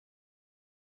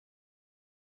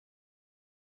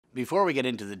Before we get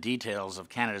into the details of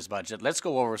Canada's budget, let's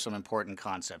go over some important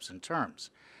concepts and terms.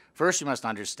 First, you must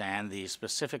understand the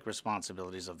specific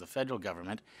responsibilities of the federal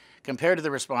government compared to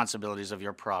the responsibilities of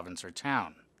your province or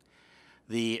town.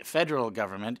 The federal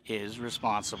government is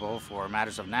responsible for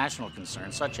matters of national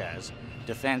concern such as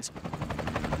defense,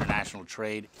 international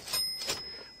trade,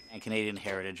 and Canadian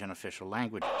heritage and official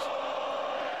languages.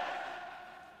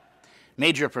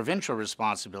 Major provincial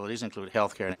responsibilities include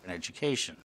healthcare and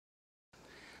education.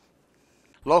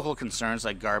 Local concerns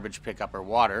like garbage pickup or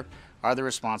water are the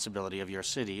responsibility of your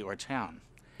city or town.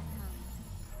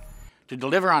 To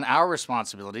deliver on our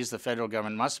responsibilities, the federal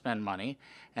government must spend money,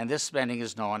 and this spending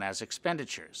is known as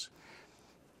expenditures.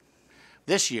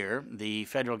 This year, the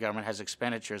federal government has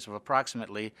expenditures of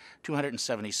approximately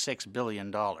 $276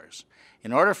 billion.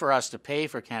 In order for us to pay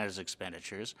for Canada's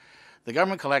expenditures, the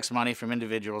government collects money from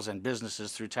individuals and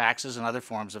businesses through taxes and other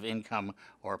forms of income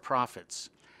or profits.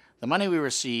 The money we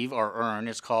receive or earn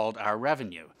is called our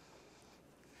revenue.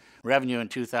 Revenue in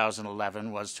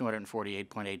 2011 was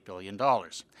 $248.8 billion.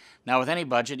 Now, with any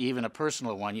budget, even a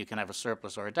personal one, you can have a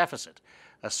surplus or a deficit.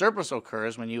 A surplus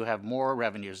occurs when you have more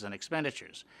revenues than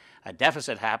expenditures. A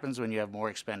deficit happens when you have more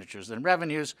expenditures than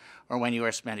revenues, or when you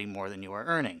are spending more than you are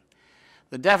earning.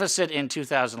 The deficit in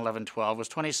 2011-12 was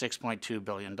 $26.2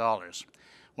 billion.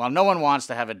 While no one wants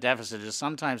to have a deficit, it is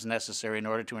sometimes necessary in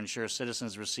order to ensure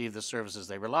citizens receive the services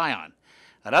they rely on.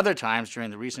 At other times,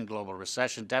 during the recent global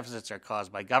recession, deficits are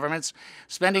caused by governments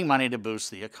spending money to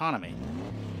boost the economy.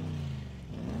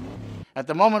 At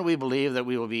the moment, we believe that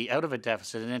we will be out of a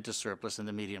deficit and into surplus in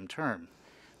the medium term.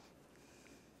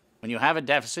 When you have a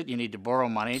deficit, you need to borrow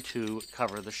money to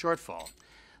cover the shortfall.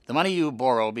 The money you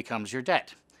borrow becomes your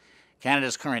debt.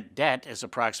 Canada's current debt is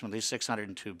approximately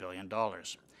 $602 billion.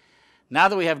 Now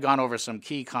that we have gone over some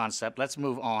key concepts, let's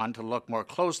move on to look more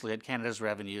closely at Canada's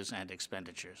revenues and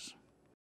expenditures.